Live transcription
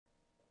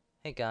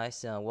Hey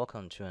guys,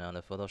 welcome to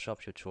another Photoshop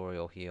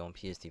tutorial here on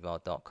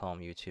psdebug.com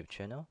YouTube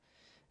channel.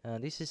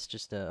 This is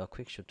just a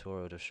quick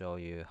tutorial to show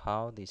you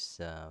how this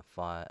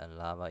fire and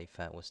lava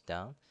effect was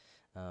done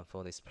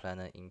for this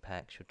planet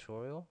impact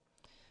tutorial.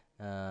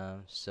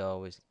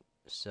 So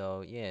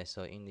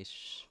in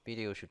this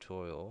video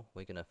tutorial,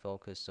 we're gonna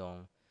focus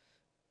on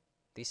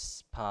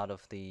this part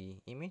of the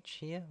image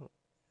here,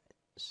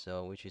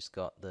 so which has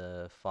got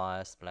the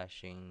fire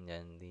splashing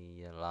and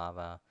the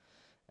lava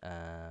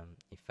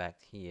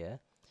effect here.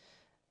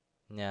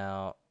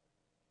 Now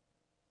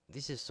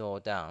this is all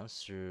done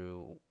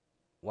through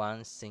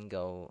one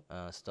single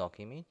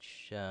stock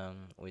image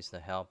with the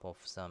help of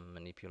some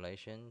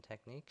manipulation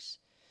techniques.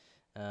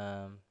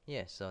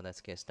 Yeah, so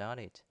let's get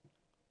started.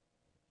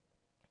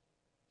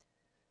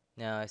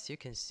 Now, as you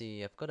can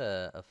see, I've got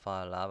a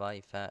fire lava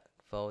effect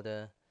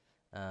folder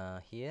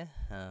here,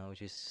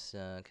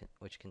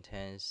 which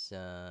contains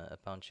a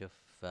bunch of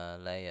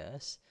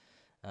layers.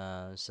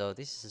 So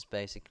this is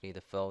basically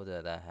the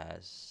folder that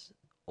has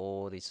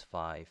all these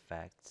fire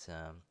effects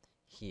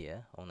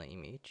here on the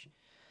image.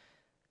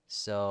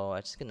 So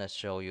I'm just gonna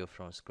show you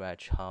from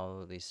scratch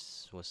how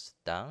this was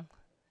done.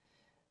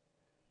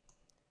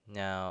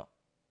 Now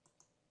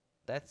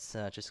let's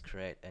just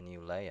create a new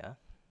layer.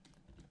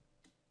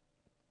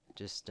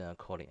 Just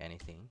call it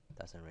anything,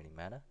 doesn't really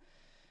matter.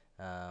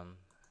 Um,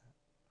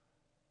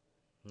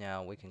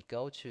 Now we can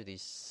go to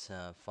this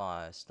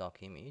file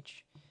stock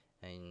image,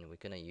 and we're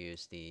gonna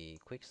use the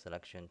quick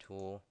selection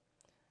tool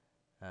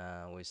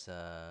with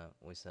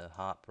a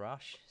hard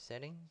brush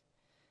setting.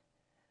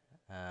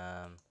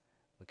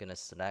 We're gonna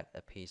select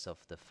a piece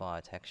of the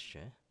fire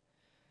texture.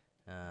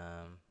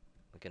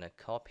 We're gonna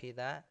copy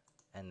that,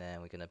 and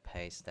then we're gonna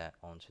paste that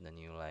onto the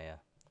new layer.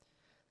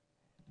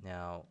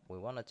 Now we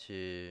wanted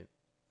to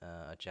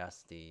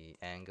adjust the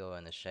angle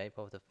and the shape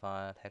of the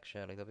fire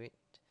texture a little bit.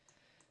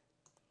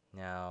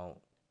 Now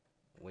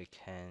we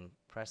can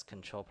press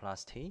Ctrl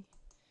plus T,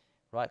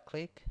 right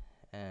click,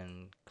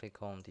 and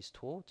click on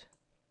distort.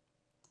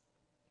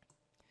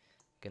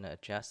 Gonna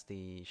adjust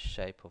the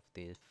shape of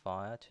the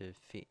fire to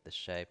fit the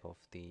shape of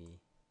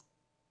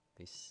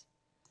this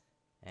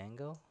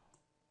angle.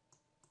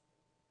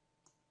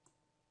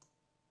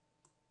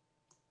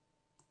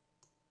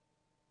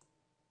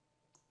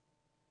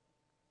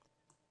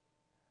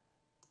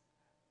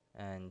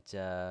 And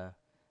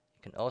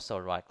you can also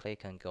right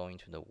click and go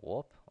into the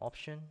warp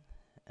option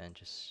and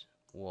just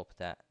warp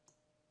that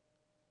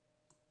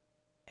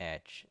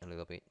edge a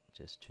little bit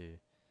just to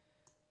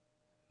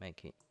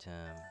make it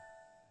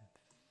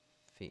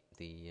fit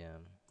the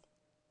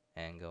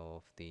angle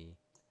of the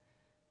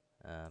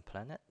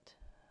planet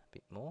a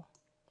bit more.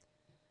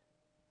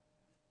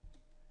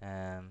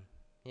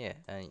 Yeah,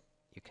 and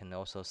you can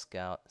also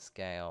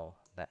scale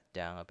that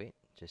down a bit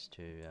just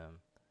to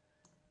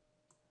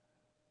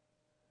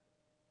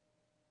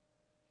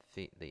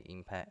fit the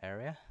impact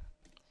area.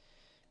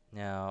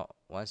 Now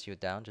once you're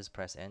done, just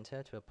press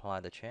enter to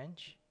apply the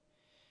change.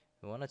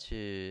 We wanted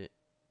to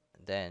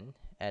then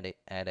add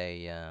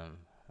a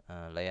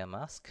layer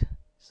mask,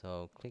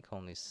 so click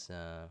on this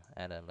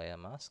add a layer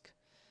mask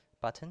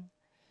button.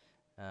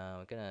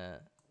 We're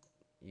gonna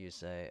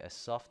use a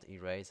soft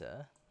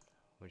eraser,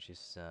 which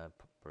is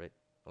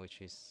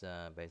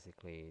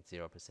basically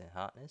 0%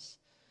 hardness.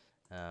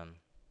 I'm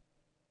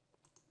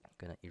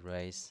gonna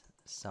erase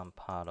some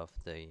part of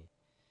the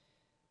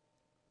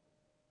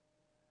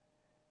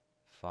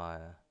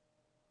fire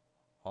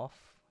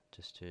off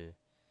just to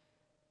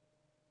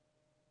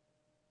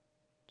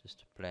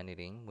blend it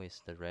in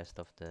with the rest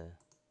of the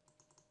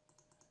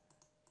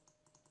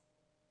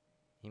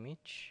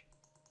image.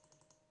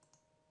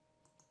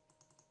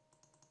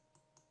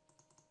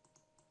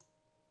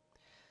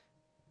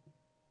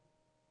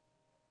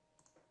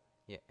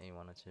 Yeah, you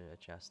wanted to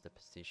adjust the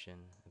position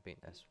a bit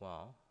as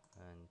well,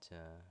 and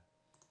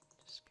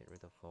just get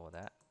rid of all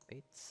that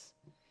bits.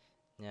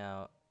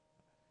 Now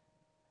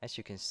as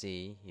you can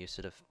see, you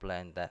sort of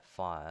blend that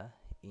fire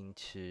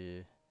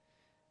into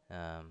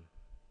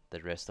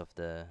the rest of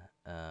the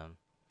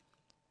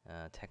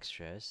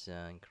textures,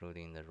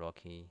 including the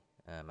rocky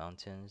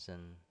mountains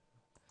and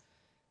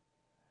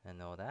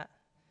all that.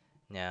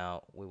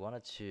 Now we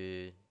wanted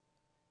to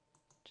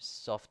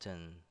just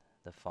soften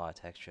the fire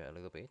texture a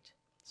little bit,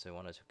 so we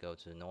wanted to go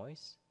to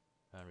noise,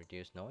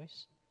 reduce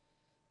noise.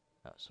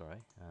 Oh,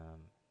 sorry.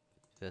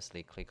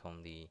 Firstly, click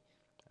on the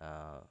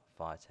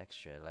fire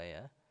texture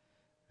layer.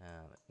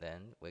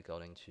 Then we're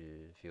going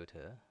to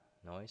filter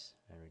noise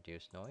and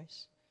reduce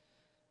noise.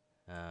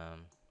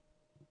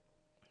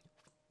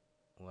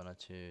 We wanted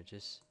to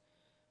just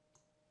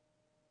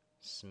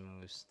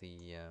smooth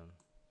the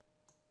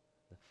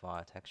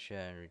fire texture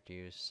and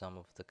reduce some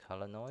of the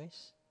color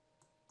noise.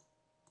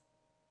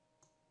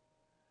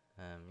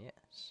 Yeah,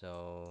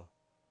 so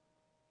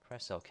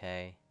press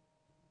OK,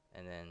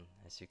 and then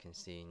as you can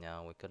see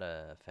now we've got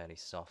a fairly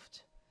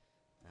soft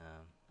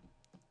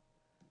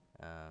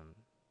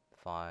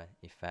fire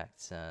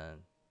effects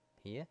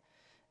here.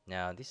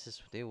 Now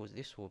this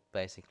will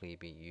basically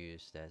be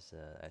used as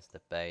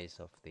the base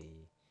of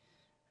the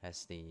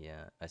as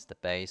the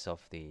base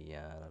of the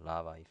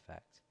lava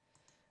effect.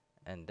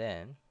 And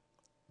then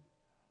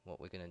what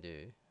we're gonna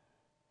do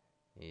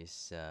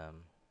is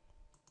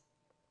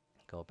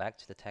go back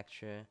to the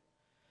texture,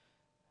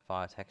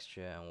 fire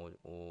texture, and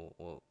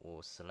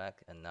we'll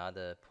select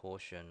another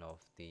portion of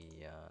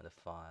the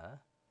fire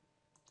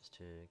just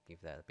to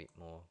give that a bit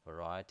more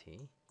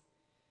variety.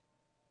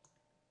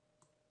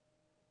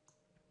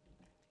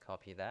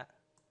 Copy that.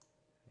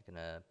 We're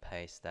gonna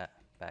paste that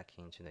back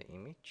into the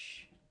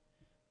image.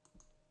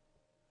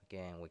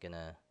 Again, we're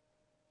gonna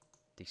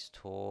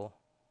distort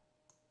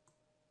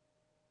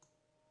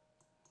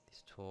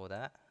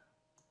that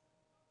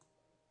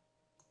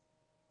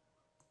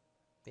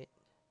bit,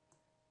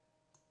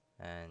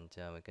 and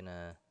we're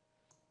gonna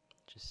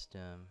just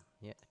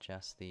yeah,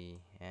 adjust the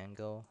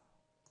angle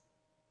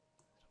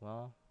as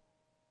well.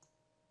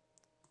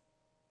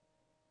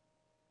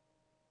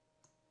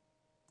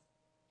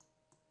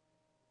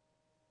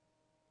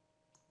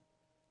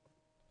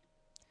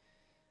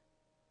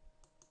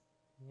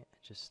 Yeah,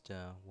 just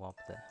warp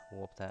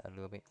that a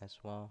little bit as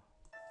well.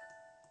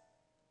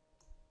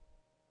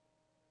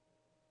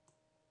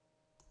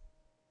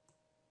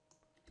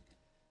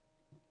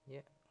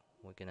 Yeah,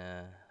 we're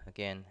gonna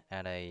again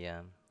add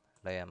a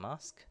layer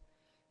mask,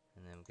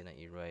 and then we're gonna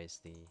erase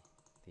the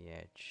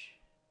edge.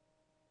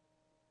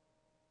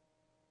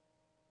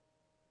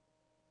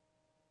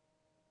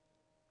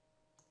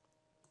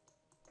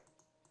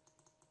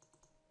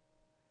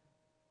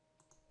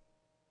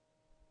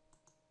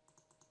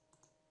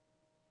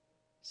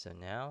 So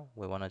now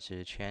we wanted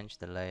to change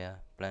the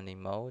layer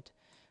blending mode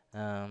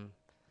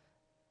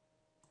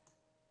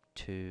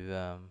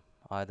to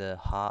either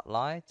hard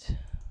light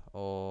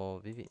or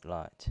vivid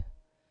light.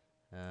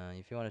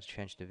 If you want to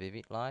change to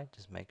vivid light,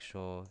 just make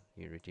sure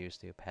you reduce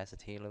the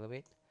opacity a little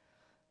bit,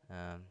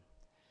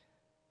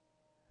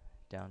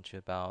 down to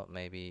about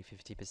maybe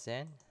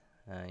 50%.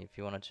 If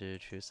you wanted to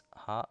choose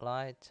hard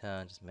light,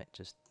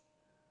 just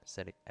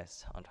set it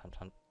as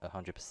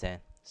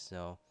 100%.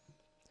 So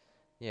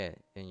yeah,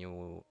 and you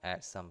will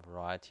add some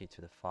variety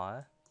to the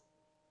fire.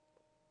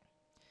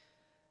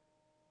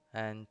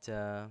 And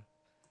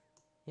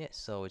yeah,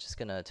 so we're just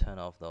gonna turn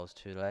off those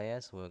two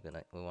layers. We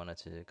wanted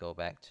to go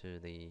back to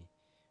the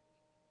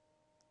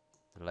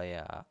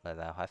layer that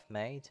I have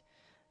made,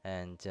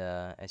 and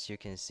as you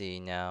can see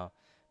now,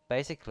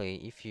 basically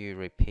if you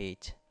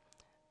repeat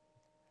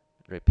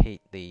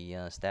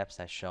the steps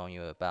I've shown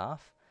you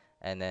above,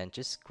 and then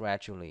just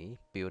gradually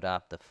build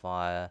up the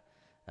fire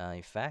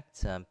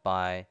effect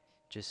by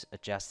just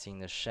adjusting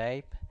the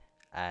shape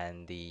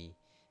and the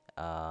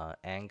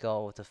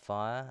angle of the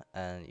fire,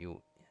 and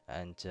you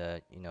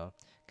know,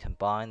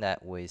 combine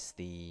that with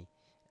the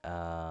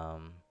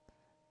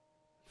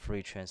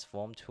free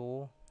transform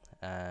tool,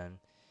 and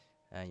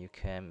you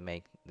can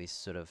make this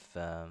sort of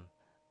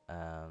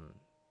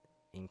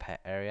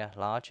impact area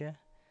larger,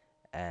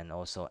 and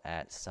also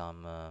add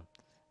some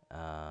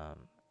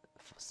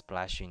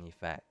splashing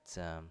effects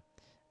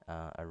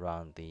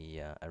around the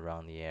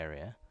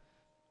area.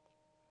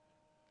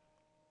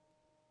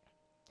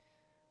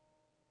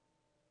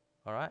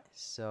 Alright,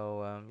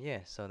 so yeah,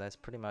 so that's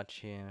pretty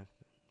much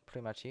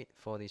it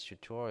for this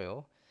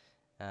tutorial,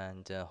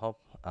 and hope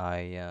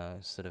I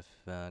sort of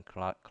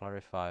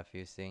clarify a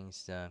few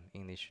things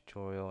in this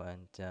tutorial,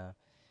 and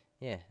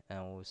yeah,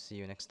 and we'll see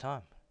you next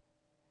time.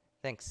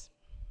 Thanks.